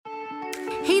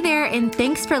Hey there, and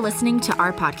thanks for listening to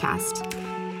our podcast.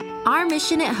 Our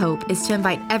mission at Hope is to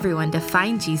invite everyone to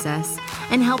find Jesus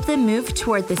and help them move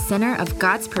toward the center of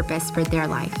God's purpose for their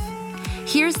life.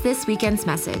 Here's this weekend's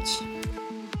message.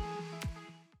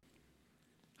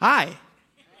 Hi.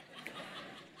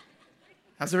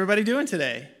 How's everybody doing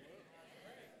today?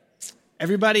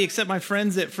 Everybody except my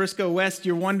friends at Frisco West,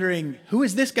 you're wondering, who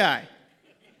is this guy?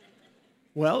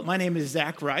 Well, my name is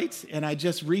Zach Wright, and I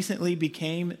just recently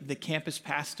became the campus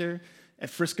pastor at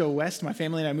Frisco West. My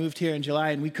family and I moved here in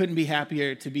July, and we couldn't be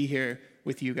happier to be here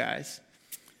with you guys.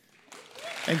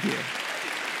 Thank you.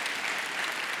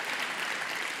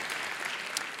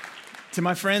 To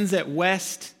my friends at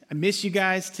West, I miss you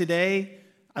guys today.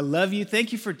 I love you.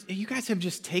 Thank you you guys have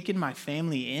just taken my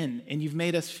family in, and you've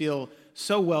made us feel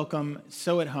so welcome,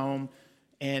 so at home,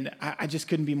 and I just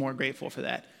couldn't be more grateful for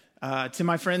that. To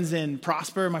my friends in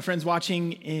Prosper, my friends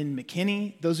watching in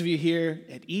McKinney, those of you here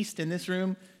at East in this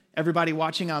room, everybody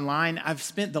watching online, I've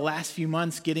spent the last few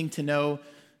months getting to know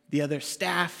the other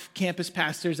staff, campus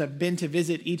pastors. I've been to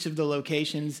visit each of the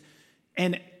locations,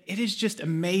 and it is just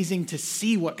amazing to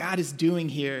see what God is doing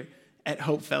here at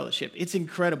Hope Fellowship. It's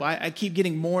incredible. I keep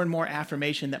getting more and more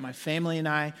affirmation that my family and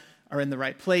I are in the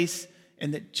right place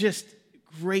and that just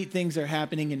great things are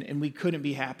happening, and we couldn't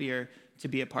be happier to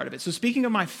be a part of it. So speaking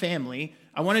of my family,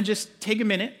 I want to just take a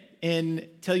minute and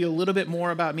tell you a little bit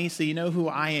more about me so you know who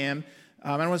I am.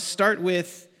 I want to start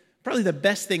with probably the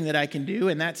best thing that I can do,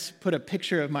 and that's put a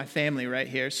picture of my family right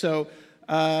here. So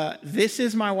this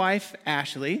is my wife,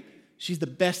 Ashley. She's the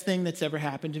best thing that's ever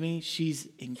happened to me. She's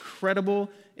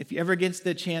incredible. If you ever get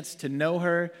the chance to know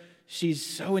her, she's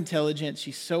so intelligent.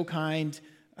 She's so kind.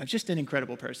 Just an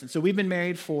incredible person. So we've been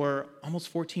married for almost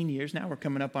 14 years now. We're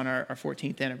coming up on our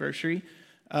 14th anniversary.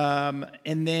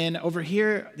 And then over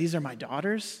here, these are my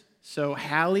daughters. So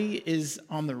Hallie is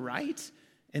on the right,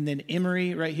 and then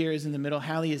Emery right here is in the middle.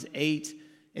 Hallie is 8,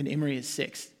 and Emery is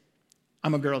 6.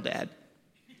 I'm a girl dad,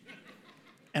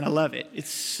 and I love it. It's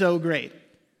so great.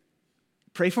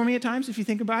 Pray for me at times if you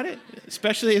think about it,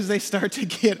 especially as they start to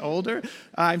get older.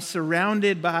 I'm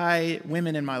surrounded by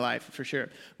women in my life, for sure.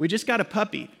 We just got a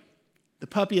puppy. The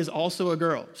puppy is also a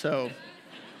girl, so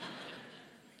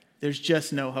there's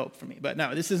just no hope for me. But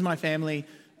no, this is my family.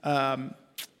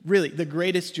 Really, the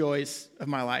greatest joys of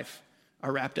my life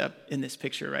are wrapped up in this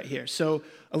picture right here. So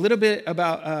a little bit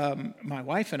about my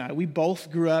wife and I. We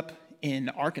both grew up in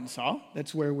Arkansas.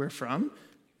 That's where we're from.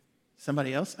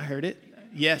 Somebody else? I heard it.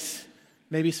 Yes.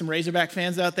 Maybe some Razorback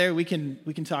fans out there, we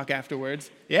can talk afterwards.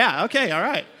 Yeah, okay, all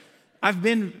right. I've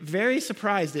been very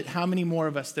surprised at how many more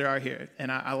of us there are here,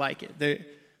 and I like it.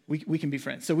 We can be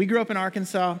friends. So we grew up in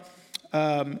Arkansas,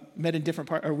 met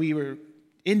in we were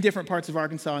in different parts of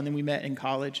Arkansas, and then we met in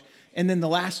college. And then the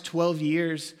last 12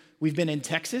 years, we've been in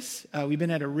Texas. We've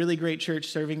been at a really great church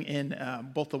serving in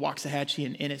both the Waxahachie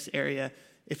and Ennis area,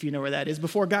 if you know where that is,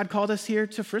 before God called us here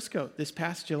to Frisco this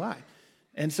past July.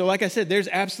 And so, like I said, there's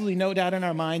absolutely no doubt in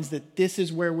our minds that this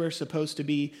is where we're supposed to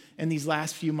be, and these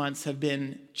last few months have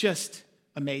been just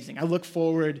amazing. I look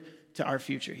forward to our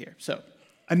future here. So,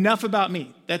 enough about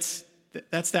me. That's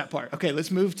that part. Okay, let's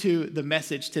move to the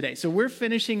message today. So, we're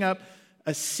finishing up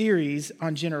a series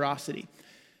on generosity.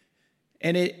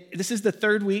 And this is the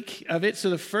third week of it. So,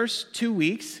 the first 2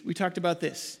 weeks, we talked about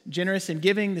this, generous in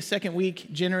giving. The second week,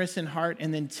 generous in heart.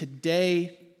 And then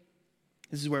today,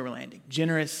 this is where we're landing,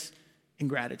 generous and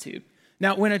gratitude.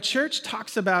 Now, when a church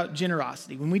talks about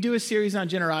generosity, when we do a series on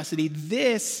generosity,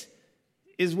 this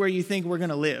is where you think we're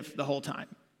going to live the whole time.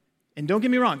 And don't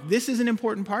get me wrong, this is an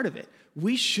important part of it.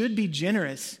 We should be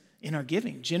generous in our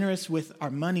giving, generous with our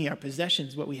money, our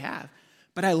possessions, what we have.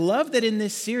 But I love that in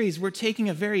this series, we're taking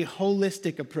a very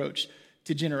holistic approach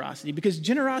to generosity, because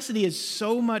generosity is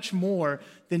so much more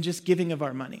than just giving of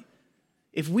our money.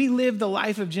 If we live the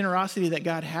life of generosity that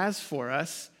God has for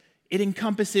us, it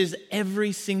encompasses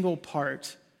every single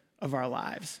part of our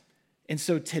lives. And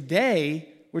so today,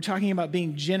 we're talking about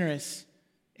being generous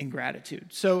in gratitude.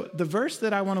 So the verse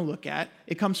that I want to look at,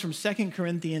 it comes from 2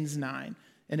 Corinthians 9,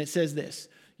 and it says this: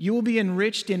 "You will be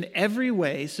enriched in every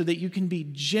way so that you can be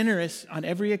generous on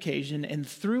every occasion, and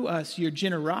through us, your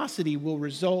generosity will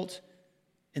result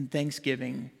in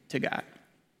thanksgiving to God."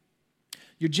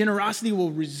 Your generosity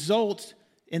will result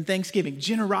in thanksgiving.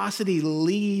 Generosity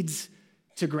leads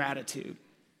to gratitude.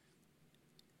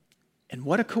 And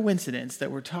what a coincidence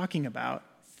that we're talking about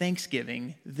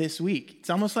Thanksgiving this week. It's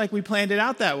almost like we planned it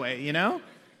out that way, you know?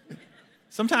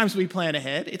 Sometimes we plan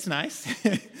ahead. It's nice.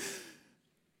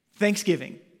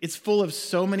 Thanksgiving. It's full of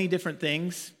so many different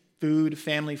things: food,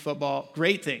 family, football,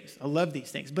 great things. I love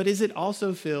these things. But is it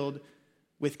also filled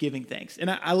with giving thanks. And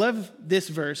I love this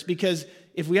verse because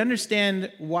if we understand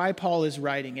why Paul is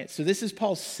writing it, so this is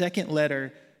Paul's second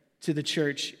letter to the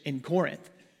church in Corinth.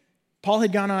 Paul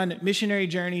had gone on missionary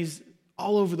journeys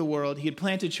all over the world. He had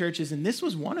planted churches, and this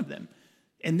was one of them.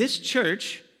 And this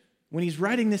church, when he's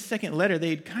writing this second letter,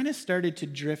 they had kind of started to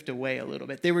drift away a little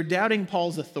bit. They were doubting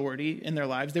Paul's authority in their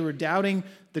lives. They were doubting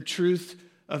the truth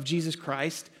of Jesus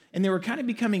Christ, and they were kind of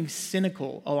becoming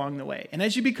cynical along the way. And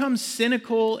as you become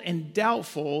cynical and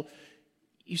doubtful,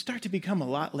 you start to become a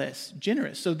lot less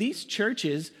generous. So these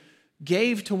churches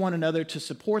gave to one another to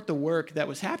support the work that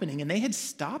was happening, and they had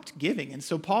stopped giving. And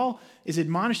so Paul is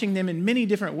admonishing them in many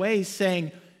different ways,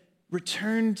 saying,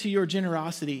 return to your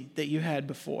generosity that you had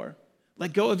before.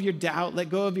 Let go of your doubt, let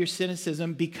go of your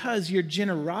cynicism, because your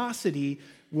generosity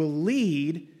will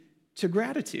lead to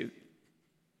gratitude.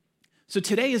 So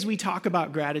today, as we talk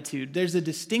about gratitude, there's a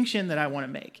distinction that I want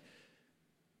to make.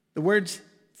 The words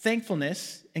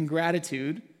thankfulness and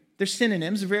gratitude, they're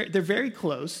synonyms, they're very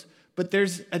close, but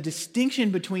there's a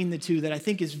distinction between the two that I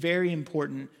think is very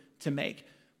important to make.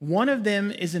 One of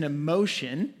them is an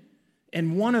emotion,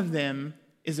 and one of them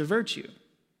is a virtue.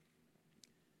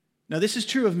 Now, this is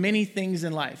true of many things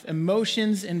in life.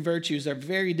 Emotions and virtues are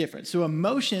very different. So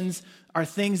emotions are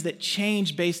things that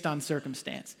change based on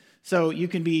circumstance. So you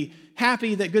can be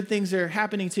happy that good things are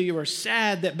happening to you, or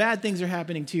sad that bad things are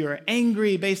happening to you, or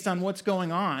angry based on what's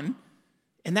going on.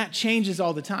 And that changes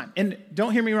all the time. And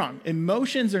don't hear me wrong,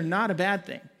 emotions are not a bad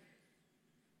thing.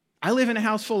 I live in a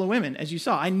house full of women, as you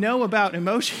saw. I know about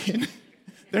emotion.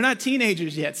 They're not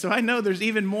teenagers yet, so I know there's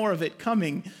even more of it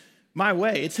coming my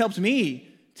way. It's helped me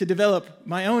to develop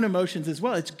my own emotions as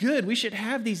well. It's good. We should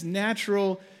have these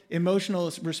natural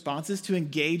emotional responses to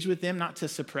engage with them, not to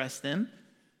suppress them.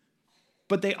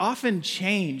 But they often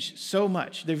change so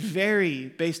much. They vary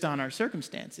based on our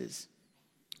circumstances.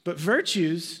 But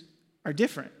virtues are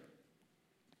different.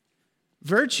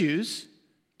 Virtues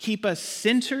keep us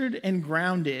centered and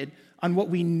grounded on what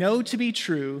we know to be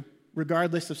true,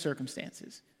 regardless of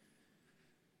circumstances.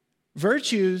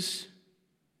 Virtues,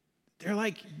 they're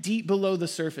like deep below the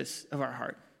surface of our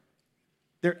heart.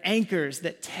 They're anchors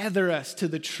that tether us to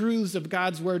the truths of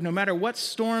God's word, no matter what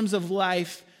storms of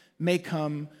life may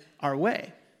come our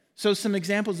way. So some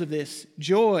examples of this: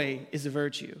 joy is a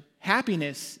virtue.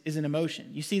 Happiness is an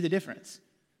emotion. You see the difference?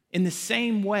 In the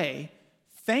same way,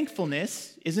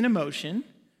 thankfulness is an emotion.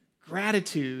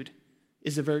 Gratitude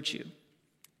is a virtue.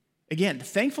 Again,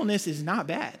 thankfulness is not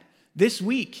bad. This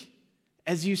week,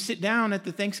 as you sit down at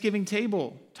the Thanksgiving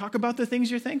table, talk about the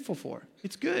things you're thankful for.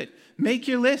 It's good. Make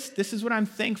your list. This is what I'm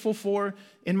thankful for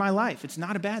in my life. It's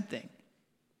not a bad thing.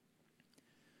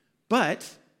 But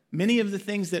many of the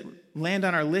things that land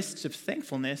on our lists of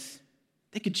thankfulness,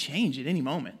 they could change at any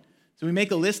moment. So we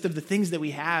make a list of the things that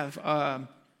we have.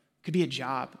 Could be a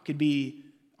job, could be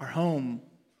our home,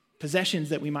 possessions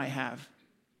that we might have.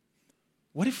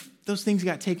 What if those things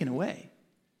got taken away?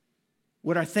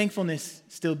 Would our thankfulness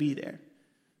still be there?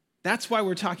 That's why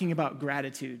we're talking about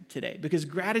gratitude today, because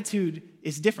gratitude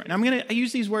is different. And I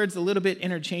use these words a little bit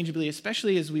interchangeably,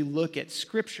 especially as we look at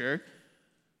Scripture,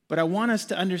 but I want us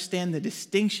to understand the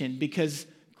distinction, because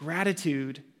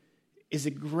gratitude is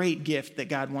a great gift that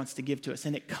God wants to give to us,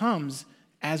 and it comes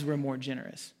as we're more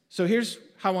generous. So here's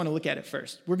how I want to look at it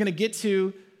first. We're going to get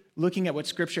to looking at what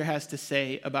Scripture has to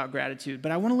say about gratitude,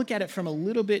 but I want to look at it from a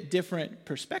little bit different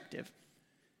perspective.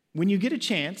 When you get a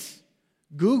chance,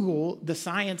 Google the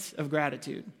science of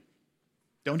gratitude.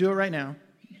 Don't do it right now.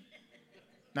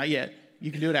 Not yet.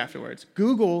 You can do it afterwards.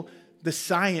 Google the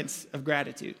science of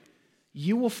gratitude.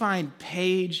 You will find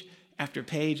page after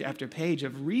page after page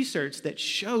of research that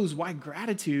shows why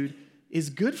gratitude is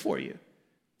good for you.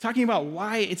 Talking about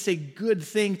why it's a good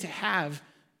thing to have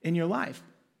in your life.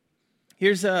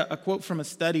 Here's a quote from a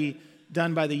study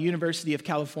done by the University of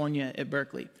California at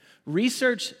Berkeley.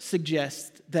 Research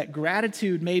suggests that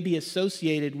gratitude may be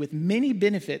associated with many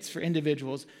benefits for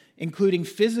individuals, including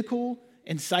physical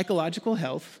and psychological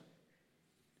health.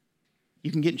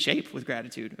 You can get in shape with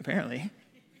gratitude, apparently.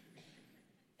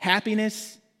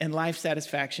 Happiness and life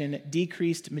satisfaction,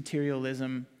 decreased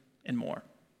materialism, and more.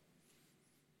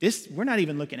 We're not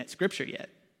even looking at Scripture yet.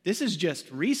 This is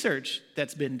just research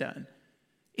that's been done.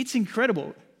 It's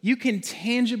incredible. You can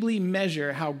tangibly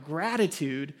measure how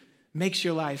gratitude makes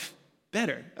your life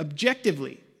better.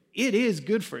 Objectively, it is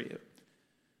good for you.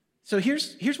 So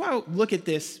here's why I'll look at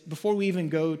this before we even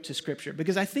go to Scripture,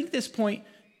 because I think this point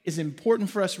is important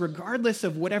for us regardless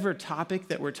of whatever topic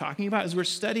that we're talking about. As we're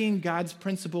studying God's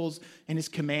principles and His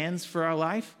commands for our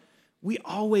life, we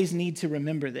always need to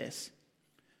remember this.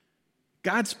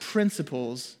 God's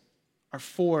principles are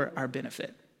for our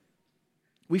benefit.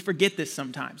 We forget this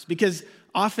sometimes because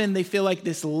often they feel like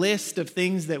this list of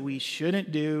things that we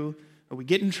shouldn't do or we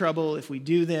get in trouble if we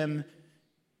do them.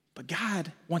 But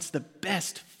God wants the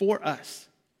best for us.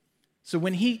 So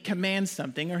when he commands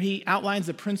something or he outlines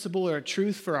a principle or a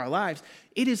truth for our lives,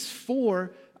 it is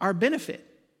for our benefit.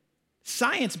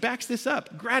 Science backs this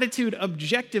up. Gratitude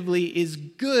objectively is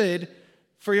good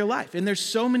for your life. And there's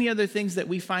so many other things that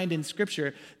we find in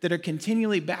Scripture that are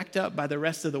continually backed up by the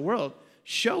rest of the world,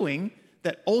 showing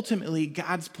that ultimately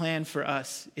God's plan for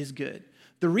us is good.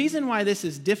 The reason why this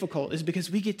is difficult is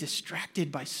because we get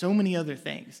distracted by so many other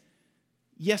things.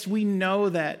 Yes, we know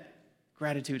that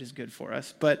gratitude is good for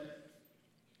us, but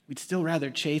we'd still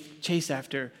rather chase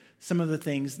after some of the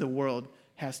things the world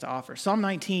has to offer. Psalm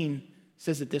 19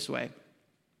 says it this way: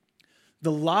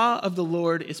 "The law of the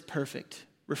Lord is perfect,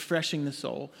 refreshing the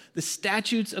soul. The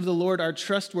statutes of the Lord are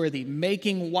trustworthy,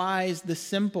 making wise the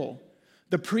simple.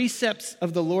 The precepts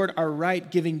of the Lord are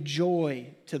right, giving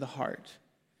joy to the heart.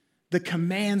 The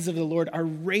commands of the Lord are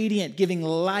radiant, giving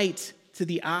light to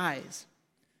the eyes.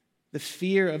 The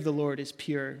fear of the Lord is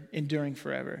pure, enduring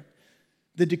forever.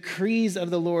 The decrees of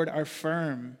the Lord are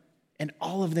firm, and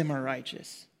all of them are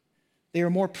righteous. They are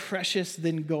more precious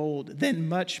than gold, than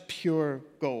much pure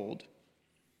gold."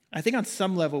 I think on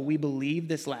some level we believe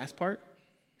this last part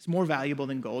is more valuable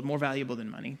than gold, more valuable than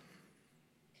money.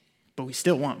 But we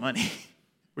still want money.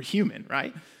 We're human,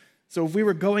 right? So if we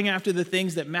were going after the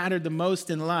things that mattered the most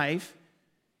in life,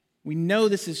 we know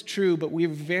this is true, but we're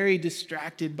very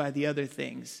distracted by the other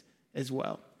things as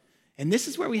well. And this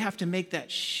is where we have to make that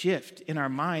shift in our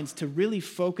minds to really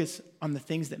focus on the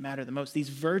things that matter the most, these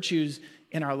virtues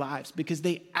in our lives, because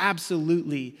they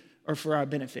absolutely are for our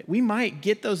benefit. We might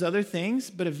get those other things,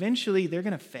 but eventually they're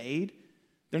going to fade.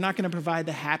 They're not going to provide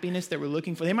the happiness that we're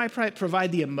looking for. They might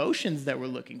provide the emotions that we're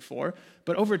looking for,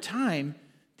 but over time,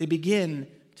 they begin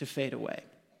to fade away.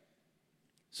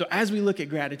 So as we look at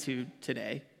gratitude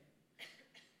today,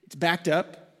 it's backed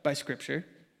up by Scripture.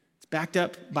 It's backed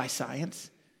up by science.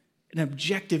 And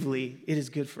objectively, it is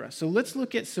good for us. So let's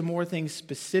look at some more things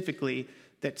specifically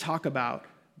that talk about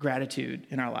gratitude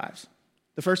in our lives.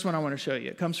 The first one I want to show you,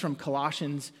 it comes from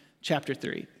Colossians chapter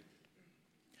 3.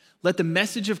 "Let the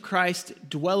message of Christ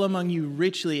dwell among you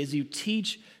richly as you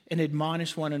teach and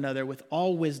admonish one another with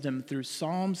all wisdom through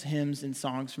psalms, hymns, and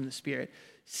songs from the Spirit,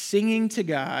 singing to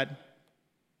God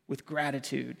with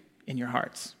gratitude in your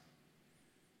hearts."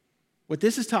 What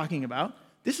this is talking about,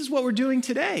 this is what we're doing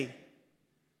today.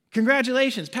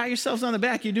 Congratulations, pat yourselves on the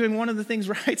back. You're doing one of the things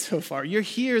right so far. You're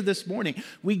here this morning.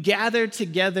 We gather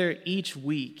together each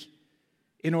week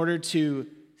in order to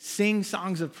sing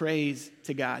songs of praise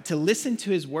to God, to listen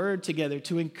to his word together,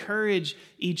 to encourage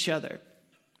each other.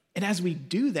 And as we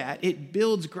do that, it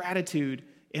builds gratitude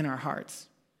in our hearts.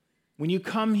 When you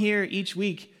come here each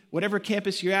week, whatever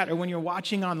campus you're at, or when you're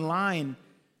watching online,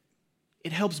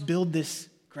 it helps build this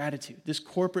gratitude, this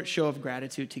corporate show of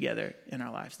gratitude together in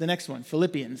our lives. The next one,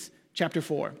 Philippians chapter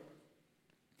 4.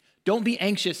 "Don't be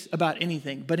anxious about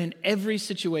anything, but in every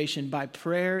situation, by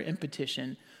prayer and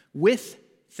petition, with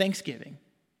thanksgiving,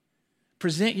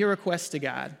 present your requests to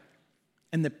God,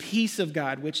 and the peace of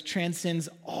God, which transcends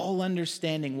all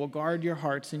understanding, will guard your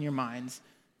hearts and your minds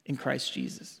in Christ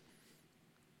Jesus."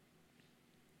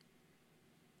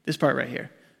 This part right here.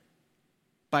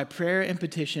 By prayer and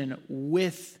petition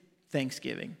with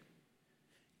thanksgiving.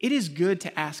 It is good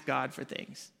to ask God for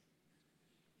things.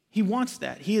 He wants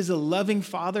that. He is a loving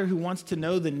Father who wants to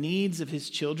know the needs of his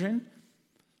children.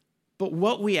 But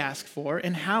what we ask for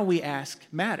and how we ask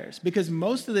matters, because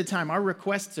most of the time our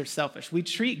requests are selfish. We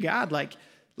treat God like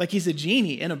he's a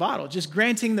genie in a bottle, just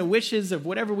granting the wishes of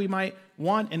whatever we might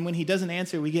want, and when he doesn't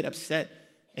answer, we get upset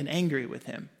and angry with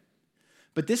him.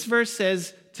 But this verse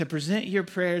says to present your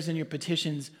prayers and your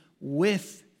petitions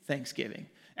with thanksgiving.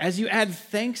 As you add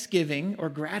thanksgiving or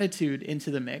gratitude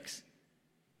into the mix,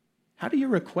 how do your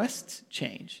requests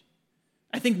change?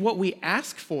 I think what we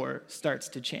ask for starts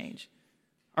to change.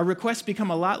 Our requests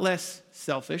become a lot less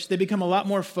selfish. They become a lot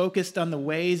more focused on the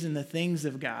ways and the things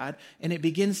of God, and it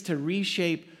begins to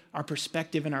reshape our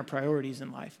perspective and our priorities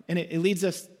in life. And it leads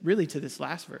us really to this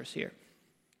last verse here.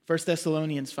 1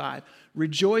 Thessalonians 5.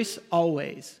 "Rejoice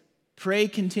always, pray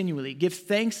continually, give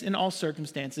thanks in all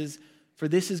circumstances, for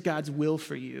this is God's will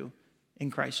for you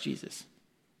in Christ Jesus."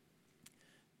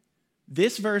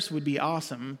 This verse would be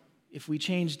awesome if we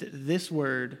changed this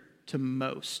word to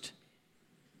most.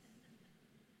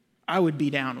 I would be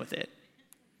down with it.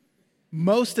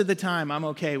 Most of the time, I'm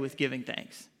okay with giving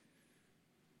thanks.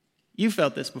 You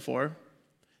felt this before.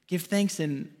 Give thanks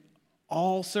in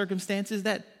all circumstances?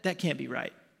 That can't be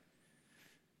right.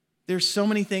 there's so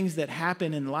many things that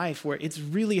happen in life where it's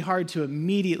really hard to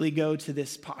immediately go to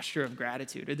this posture of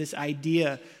gratitude or this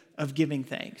idea of giving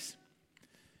thanks.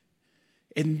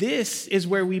 And this is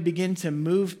where we begin to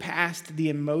move past the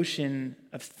emotion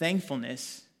of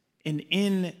thankfulness and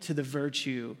into the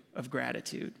virtue of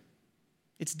gratitude.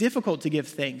 It's difficult to give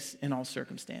thanks in all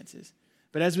circumstances.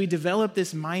 But as we develop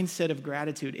this mindset of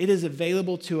gratitude, it is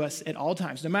available to us at all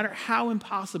times, no matter how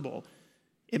impossible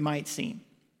it might seem.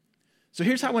 So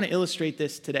here's how I want to illustrate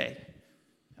this today.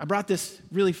 I brought this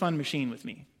really fun machine with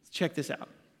me. Check this out.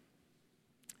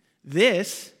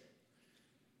 This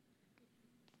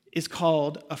is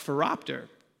called a Phoropter.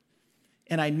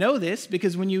 And I know this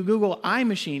because when you Google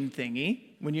iMachine thingy,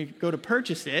 when you go to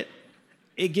purchase it,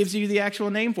 it gives you the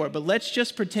actual name for it. But let's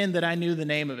just pretend that I knew the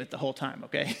name of it the whole time,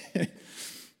 okay?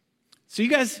 So you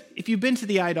guys, if you've been to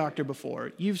the eye doctor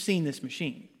before, you've seen this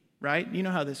machine, right? You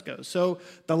know how this goes. So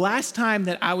the last time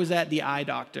that I was at the eye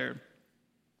doctor,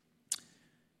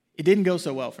 it didn't go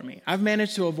so well for me. I've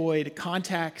managed to avoid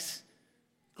contacts,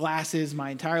 glasses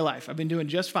my entire life. I've been doing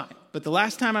just fine. But the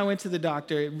last time I went to the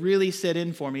doctor, it really set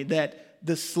in for me that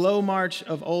the slow march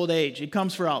of old age, it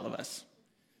comes for all of us.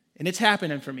 And it's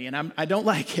happening for me, and I don't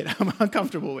like it. I'm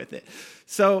uncomfortable with it.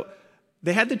 So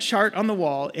they had the chart on the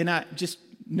wall, and I just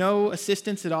no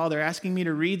assistance at all. They're asking me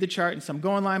to read the chart, and so I'm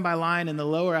going line by line, and the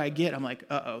lower I get, I'm like,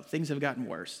 uh-oh, things have gotten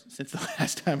worse since the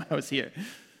last time I was here.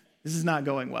 This is not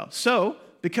going well. So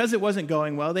because it wasn't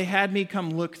going well, they had me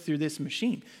come look through this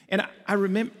machine. And I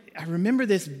remember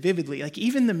this vividly. Like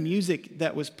even the music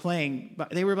that was playing,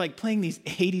 they were like playing these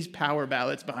 80s power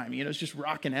ballads behind me. You know, it's just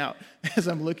rocking out as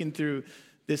I'm looking through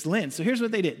this lens. So here's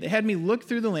what they did. They had me look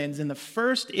through the lens, and the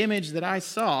first image that I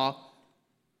saw,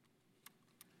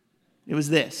 it was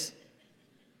this.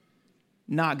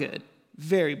 Not good.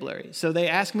 Very blurry. So they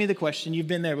asked me the question, you've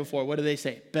been there before. What do they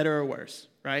say? Better or worse,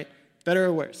 right? Better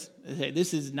or worse? They say,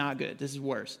 this is not good. This is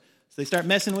worse. So they start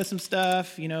messing with some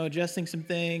stuff, adjusting some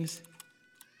things.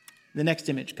 The next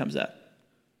image comes up.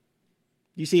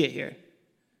 You see it here.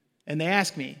 And they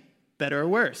ask me, better or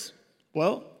worse?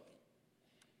 Well,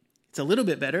 it's a little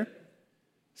bit better.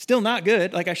 Still not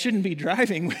good. Like I shouldn't be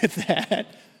driving with that.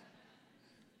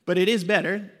 But it is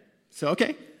better. So,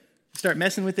 okay. Start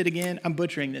messing with it again. I'm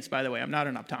butchering this, by the way. I'm not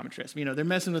an optometrist. They're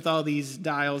messing with all these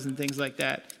dials and things like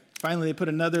that. Finally, they put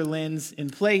another lens in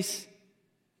place.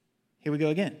 Here we go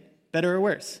again. Better or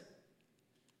worse?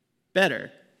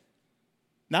 Better.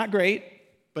 Not great,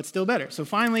 but still better. So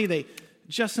finally, they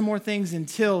adjust some more things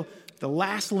until the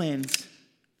last lens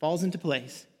falls into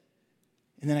place.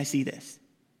 And then I see this.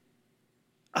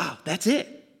 Oh, that's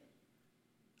it.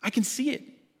 I can see it.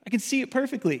 I can see it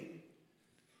perfectly.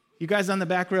 You guys on the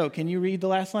back row, can you read the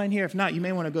last line here? If not, you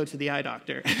may want to go to the eye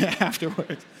doctor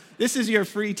afterwards. This is your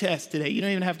free test today. You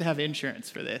don't even have to have insurance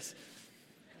for this.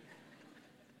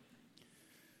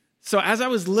 So as I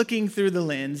was looking through the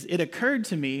lens, it occurred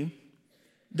to me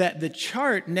that the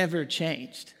chart never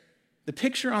changed. The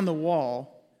picture on the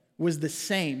wall was the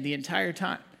same the entire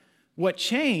time. What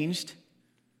changed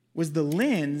was the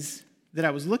lens that I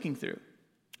was looking through.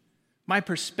 My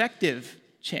perspective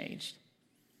changed.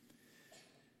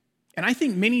 And I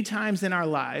think many times in our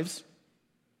lives,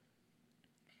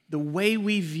 the way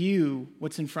we view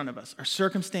what's in front of us, our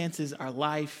circumstances, our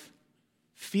life,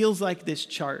 feels like this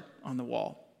chart on the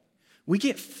wall. We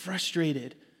get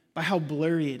frustrated by how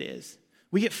blurry it is.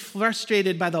 We get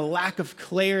frustrated by the lack of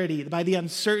clarity, by the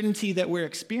uncertainty that we're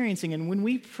experiencing. And when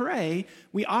we pray,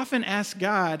 we often ask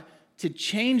God to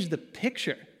change the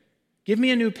picture. Give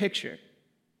me a new picture.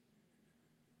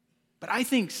 But I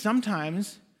think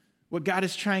sometimes what God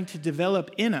is trying to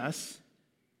develop in us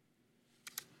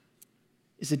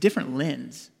is a different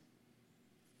lens.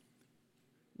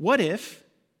 What if,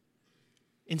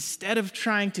 instead of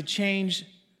trying to change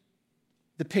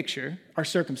the picture, our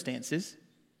circumstances,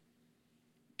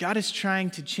 God is trying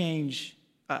to change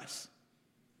us?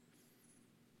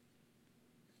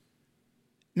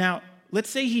 Now, let's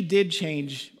say He did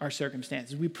change our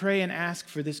circumstances. We pray and ask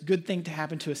for this good thing to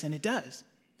happen to us, and it does.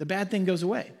 The bad thing goes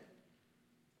away.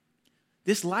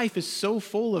 This life is so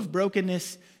full of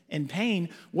brokenness and pain.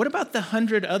 What about the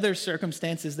 100 other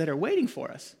circumstances that are waiting for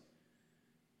us?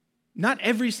 Not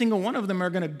every single one of them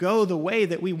are going to go the way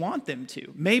that we want them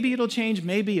to. Maybe it'll change,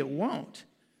 maybe it won't.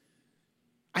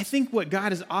 I think what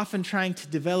God is often trying to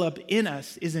develop in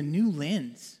us is a new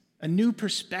lens, a new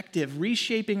perspective,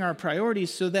 reshaping our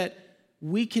priorities so that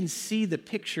we can see the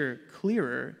picture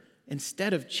clearer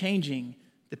instead of changing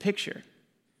the picture.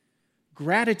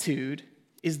 Gratitude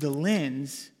is the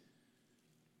lens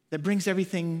that brings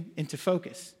everything into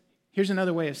focus. Here's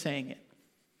another way of saying it.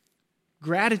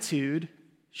 Gratitude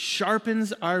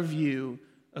sharpens our view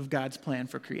of God's plan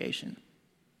for creation.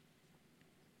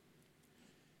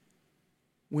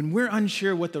 When we're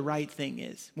unsure what the right thing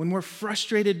is, when we're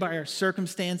frustrated by our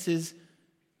circumstances,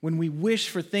 when we wish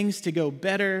for things to go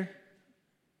better,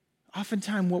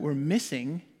 oftentimes what we're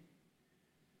missing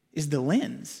is the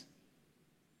lens.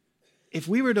 If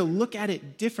we were to look at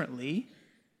it differently,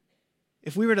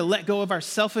 if we were to let go of our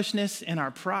selfishness and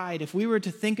our pride, if we were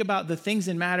to think about the things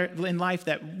in life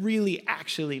that really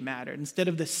actually matter, instead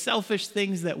of the selfish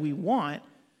things that we want,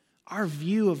 our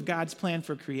view of God's plan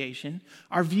for creation,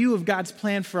 our view of God's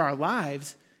plan for our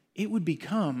lives, it would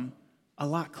become a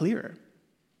lot clearer.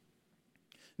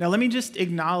 Now, let me just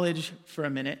acknowledge for a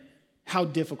minute how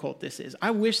difficult this is. I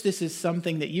wish this is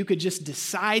something that you could just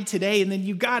decide today and then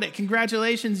you got it.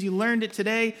 Congratulations, you learned it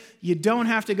today. You don't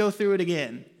have to go through it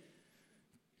again.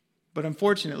 But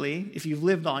unfortunately, if you've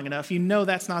lived long enough, you know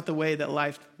that's not the way that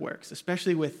life works,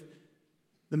 especially with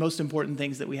the most important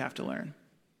things that we have to learn.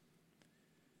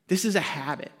 This is a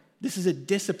habit. This is a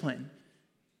discipline.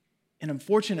 And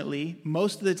unfortunately,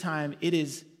 most of the time, it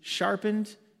is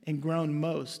sharpened and grown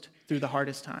most through the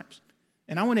hardest times.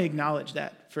 And I want to acknowledge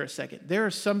that for a second. There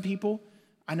are some people,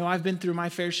 I know I've been through my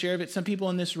fair share of it, some people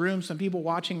in this room, some people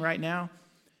watching right now,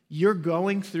 you're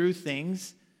going through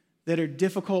things that are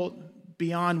difficult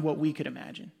beyond what we could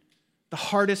imagine. The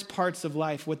hardest parts of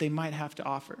life, what they might have to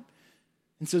offer.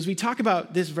 And so as we talk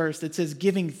about this verse that says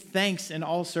giving thanks in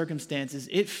all circumstances,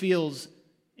 it feels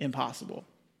impossible.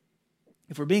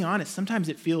 If we're being honest, sometimes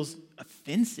it feels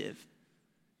offensive.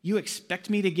 You expect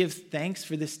me to give thanks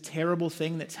for this terrible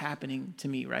thing that's happening to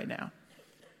me right now.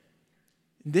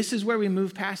 This is where we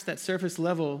move past that surface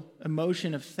level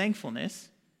emotion of thankfulness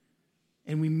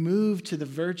and we move to the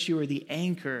virtue or the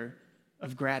anchor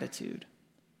of gratitude.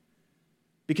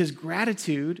 Because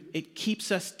gratitude, it keeps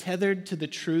us tethered to the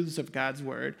truths of God's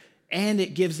word, and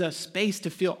it gives us space to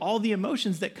feel all the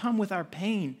emotions that come with our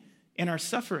pain and our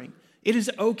suffering. It is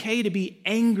okay to be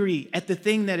angry at the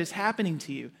thing that is happening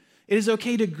to you. It is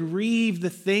okay to grieve the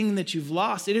thing that you've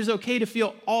lost. It is okay to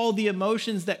feel all the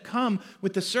emotions that come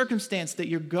with the circumstance that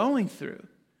you're going through.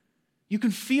 You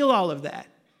can feel all of that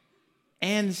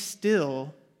and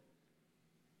still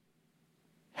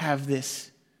have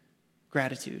this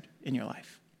gratitude in your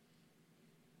life.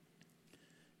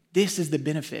 This is the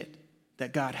benefit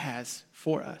that God has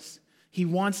for us. He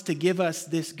wants to give us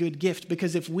this good gift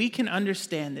because if we can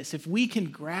understand this, if we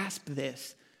can grasp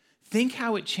this, think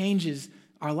how it changes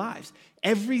our lives.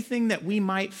 Everything that we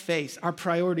might face, our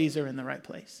priorities are in the right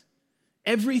place.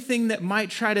 Everything that might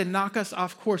try to knock us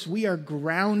off course, we are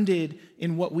grounded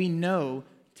in what we know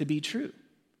to be true.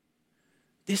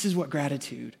 This is what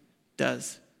gratitude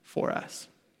does for us.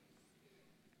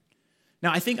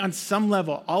 Now, I think on some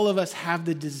level, all of us have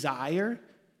the desire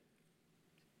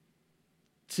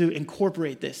to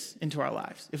incorporate this into our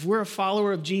lives. If we're a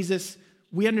follower of Jesus,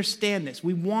 we understand this.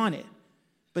 We want it.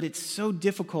 But it's so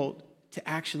difficult to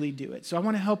actually do it. So I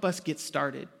want to help us get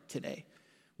started today.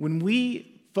 When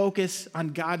we focus on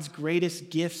God's greatest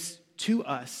gifts to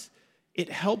us, it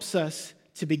helps us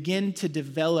to begin to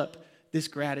develop this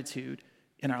gratitude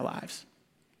in our lives.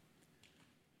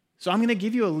 So I'm going to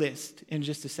give you a list in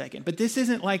just a second, but this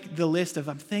isn't like the list of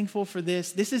I'm thankful for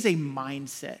this. This is a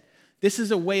mindset. This is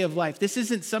a way of life. This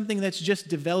isn't something that's just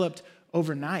developed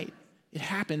overnight. It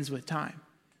happens with time.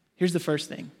 Here's the first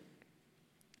thing.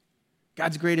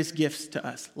 God's greatest gifts to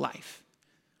us, life.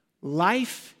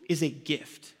 Life is a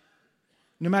gift.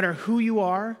 No matter who you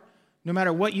are, no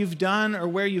matter what you've done or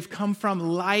where you've come from,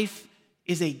 life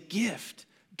is a gift.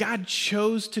 God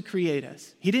chose to create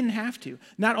us. He didn't have to.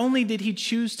 Not only did he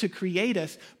choose to create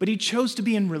us, but he chose to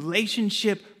be in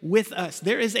relationship with us.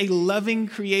 There is a loving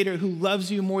creator who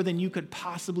loves you more than you could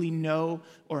possibly know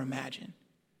or imagine.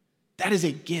 That is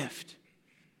a gift.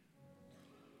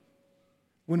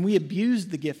 When we abuse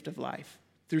the gift of life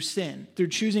through sin, through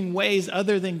choosing ways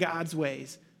other than God's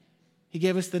ways, he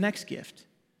gave us the next gift,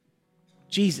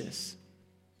 Jesus.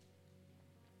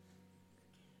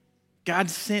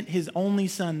 God sent his only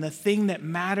son, the thing that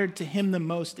mattered to him the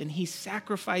most, and he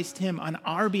sacrificed him on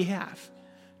our behalf.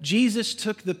 Jesus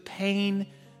took the pain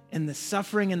and the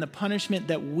suffering and the punishment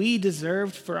that we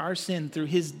deserved for our sin through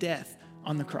his death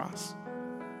on the cross.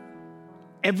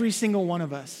 Every single one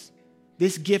of us,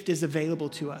 this gift is available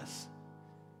to us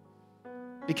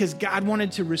because God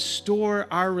wanted to restore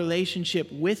our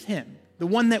relationship with him, the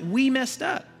one that we messed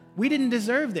up. We didn't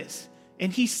deserve this,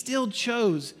 and he still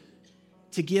chose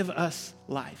to give us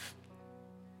life.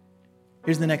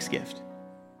 Here's the next gift.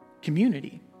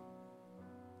 Community.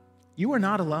 You are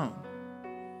not alone.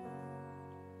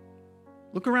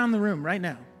 Look around the room right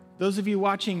now. Those of you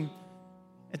watching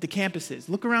at the campuses.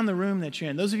 Look around the room that you're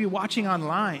in. Those of you watching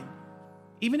online,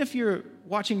 even if you're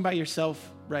watching by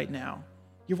yourself right now,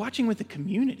 you're watching with a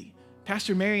community.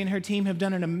 Pastor Mary and her team have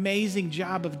done an amazing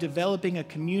job of developing a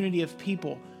community of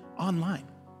people online.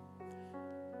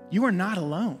 You are not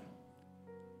alone.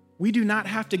 We do not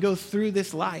have to go through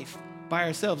this life by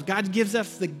ourselves. God gives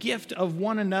us the gift of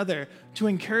one another to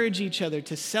encourage each other,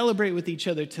 to celebrate with each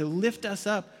other, to lift us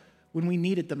up when we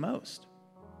need it the most.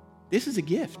 This is a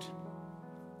gift.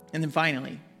 And then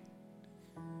finally,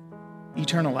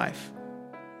 eternal life.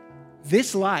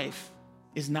 This life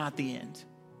is not the end.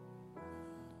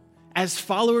 As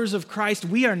followers of Christ,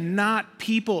 we are not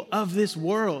people of this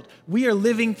world. We are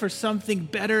living for something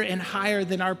better and higher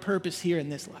than our purpose here in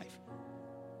this life.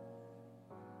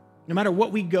 No matter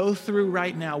what we go through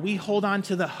right now, we hold on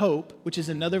to the hope, which is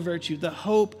another virtue, the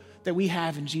hope that we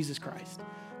have in Jesus Christ.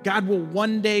 God will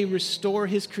one day restore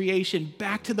his creation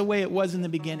back to the way it was in the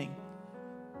beginning,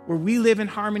 where we live in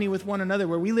harmony with one another,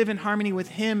 where we live in harmony with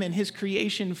him and his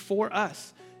creation for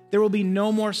us. There will be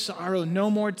no more sorrow, no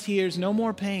more tears, no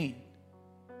more pain.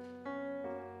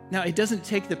 Now, it doesn't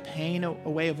take the pain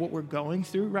away of what we're going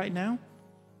through right now.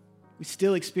 We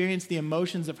still experience the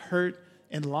emotions of hurt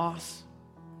and loss.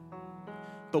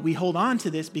 But we hold on to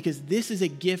this because this is a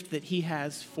gift that he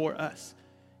has for us.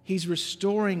 He's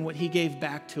restoring what he gave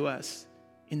back to us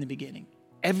in the beginning.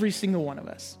 Every single one of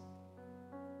us.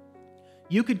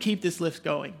 You could keep this list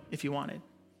going if you wanted.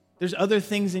 There's other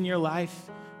things in your life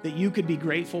that you could be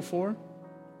grateful for.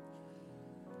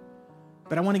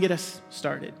 But I want to get us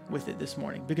started with it this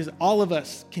morning because all of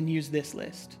us can use this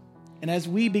list. And as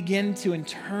we begin to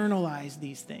internalize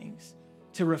these things,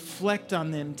 to reflect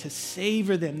on them, to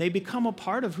savor them, they become a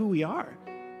part of who we are.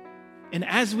 And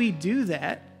as we do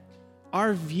that,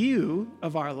 our view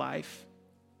of our life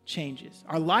changes.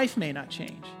 Our life may not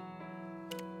change,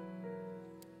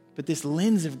 but this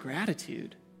lens of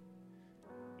gratitude,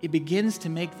 it begins to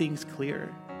make things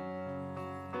clearer.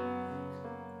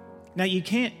 Now, you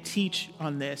can't teach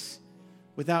on this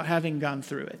without having gone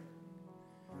through it.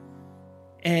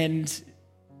 And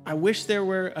I wish there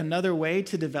were another way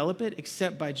to develop it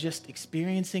except by just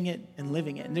experiencing it and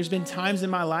living it. And there's been times in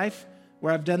my life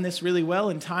where I've done this really well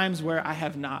and times where I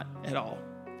have not at all.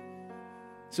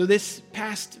 So this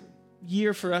past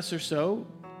year for us or so,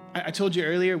 I told you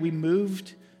earlier, we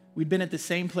moved. We'd been at the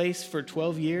same place for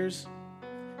 12 years.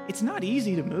 It's not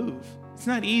easy to move. It's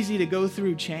not easy to go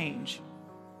through change.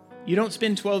 You don't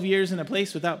spend 12 years in a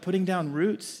place without putting down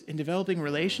roots and developing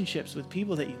relationships with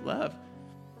people that you love.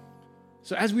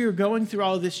 So as we were going through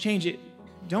all of this change,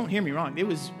 don't hear me wrong, it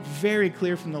was very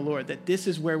clear from the Lord that this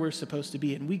is where we're supposed to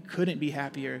be, and we couldn't be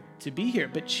happier to be here.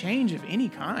 But change of any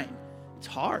kind, it's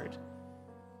hard.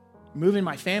 Moving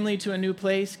my family to a new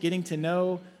place, getting to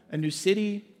know a new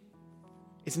city,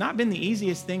 it's not been the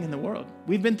easiest thing in the world.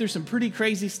 We've been through some pretty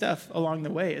crazy stuff along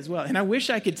the way as well. And I wish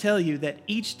I could tell you that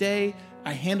each day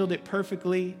I handled it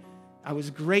perfectly, I was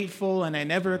grateful, and I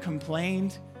never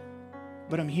complained,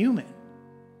 but I'm human.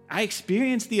 I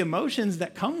experience the emotions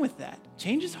that come with that.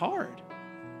 Change is hard.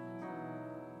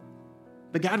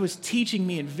 But God was teaching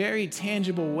me in very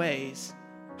tangible ways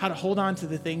how to hold on to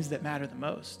the things that matter the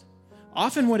most.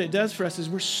 Often what it does for us is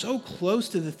we're so close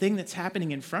to the thing that's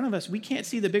happening in front of us, we can't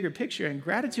see the bigger picture, and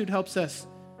gratitude helps us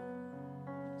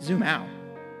zoom out.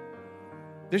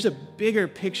 There's a bigger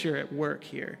picture at work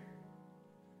here.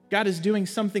 God is doing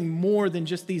something more than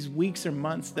just these weeks or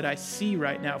months that I see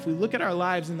right now. If we look at our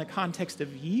lives in the context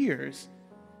of years,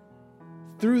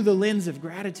 through the lens of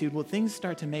gratitude, well, things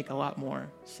start to make a lot more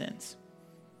sense.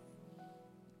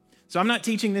 So I'm not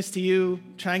teaching this to you,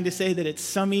 trying to say that it's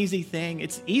some easy thing.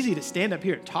 It's easy to stand up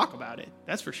here and talk about it,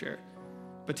 that's for sure.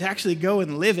 But to actually go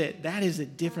and live it, that is a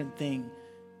different thing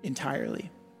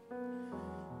entirely.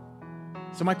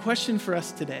 So my question for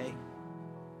us today,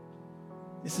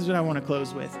 this is what I want to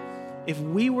close with. If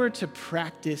we were to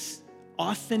practice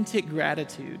authentic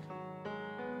gratitude,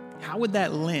 how would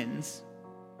that lens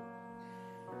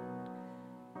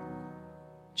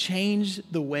change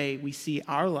the way we see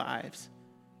our lives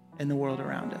and the world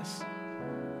around us?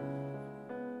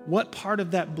 What part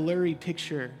of that blurry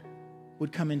picture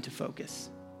would come into focus?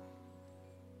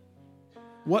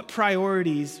 What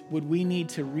priorities would we need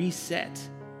to reset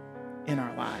in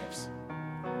our lives?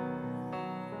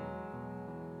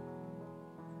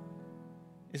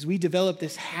 As we develop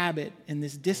this habit and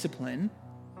this discipline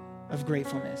of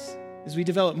gratefulness, as we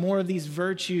develop more of these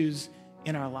virtues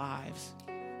in our lives,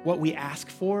 what we ask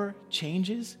for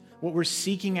changes, what we're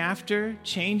seeking after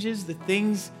changes, the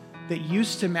things that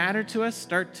used to matter to us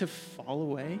start to fall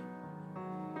away.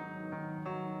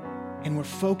 And we're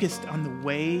focused on the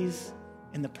ways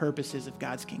and the purposes of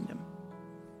God's kingdom.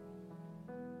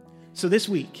 So this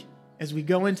week, as we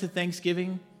go into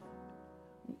Thanksgiving,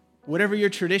 whatever your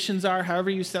traditions are, however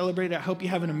you celebrate it, I hope you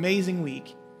have an amazing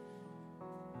week.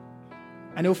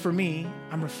 I know for me,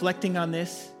 I'm reflecting on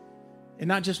this, and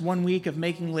not just one week of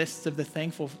making lists of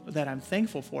that I'm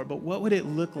thankful for, but what would it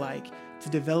look like to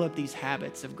develop these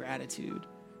habits of gratitude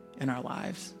in our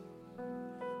lives?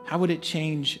 How would it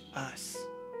change us?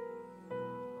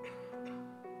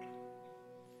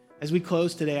 As we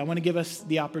close today, I want to give us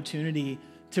the opportunity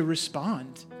to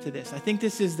respond to this. I think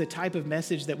this is the type of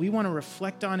message that we want to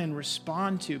reflect on and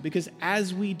respond to, because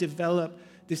as we develop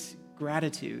this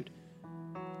gratitude,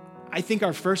 I think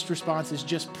our first response is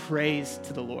just praise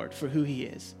to the Lord for who he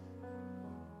is.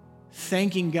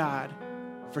 Thanking God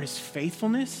for his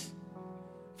faithfulness,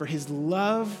 for his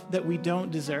love that we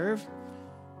don't deserve.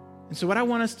 And so what I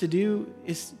want us to do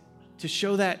is to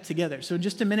show that together. So in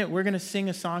just a minute, we're going to sing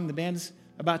a song. The band's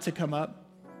about to come up.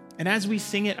 And as we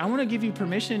sing it, I want to give you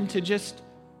permission to just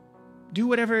do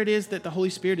whatever it is that the Holy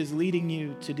Spirit is leading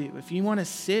you to do. If you want to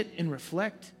sit and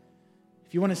reflect,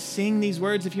 if you want to sing these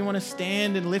words, if you want to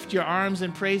stand and lift your arms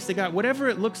and praise to God, whatever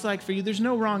it looks like for you, there's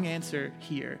no wrong answer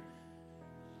here.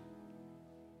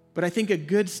 But I think a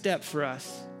good step for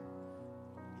us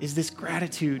is this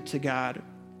gratitude to God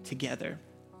together,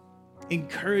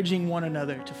 encouraging one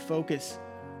another to focus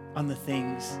on the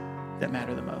things that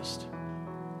matter the most.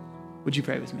 Would you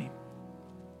pray with me?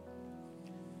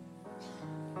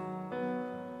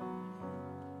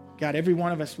 God, every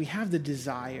one of us, we have the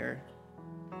desire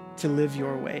to live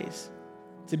your ways,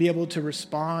 to be able to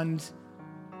respond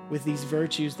with these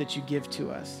virtues that you give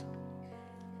to us.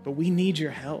 But we need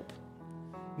your help.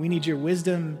 We need your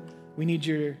wisdom. We need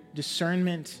your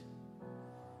discernment.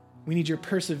 We need your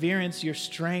perseverance, your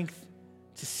strength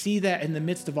to see that in the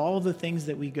midst of all of the things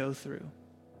that we go through.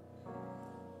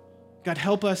 God,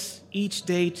 help us each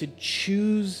day to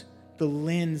choose the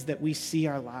lens that we see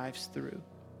our lives through.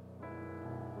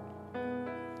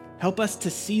 Help us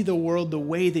to see the world the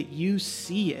way that you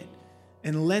see it,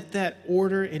 and let that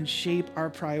order and shape our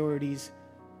priorities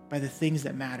by the things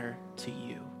that matter to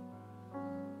you.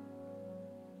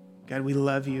 God, we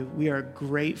love you. We are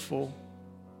grateful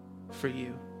for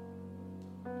you.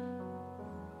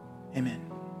 Amen.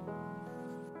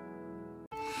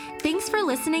 Thanks for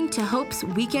listening to Hope's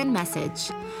Weekend Message.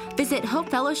 Visit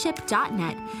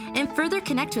hopefellowship.net and further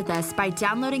connect with us by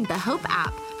downloading the Hope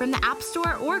app from the App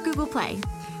Store or Google Play.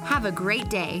 Have a great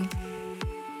day.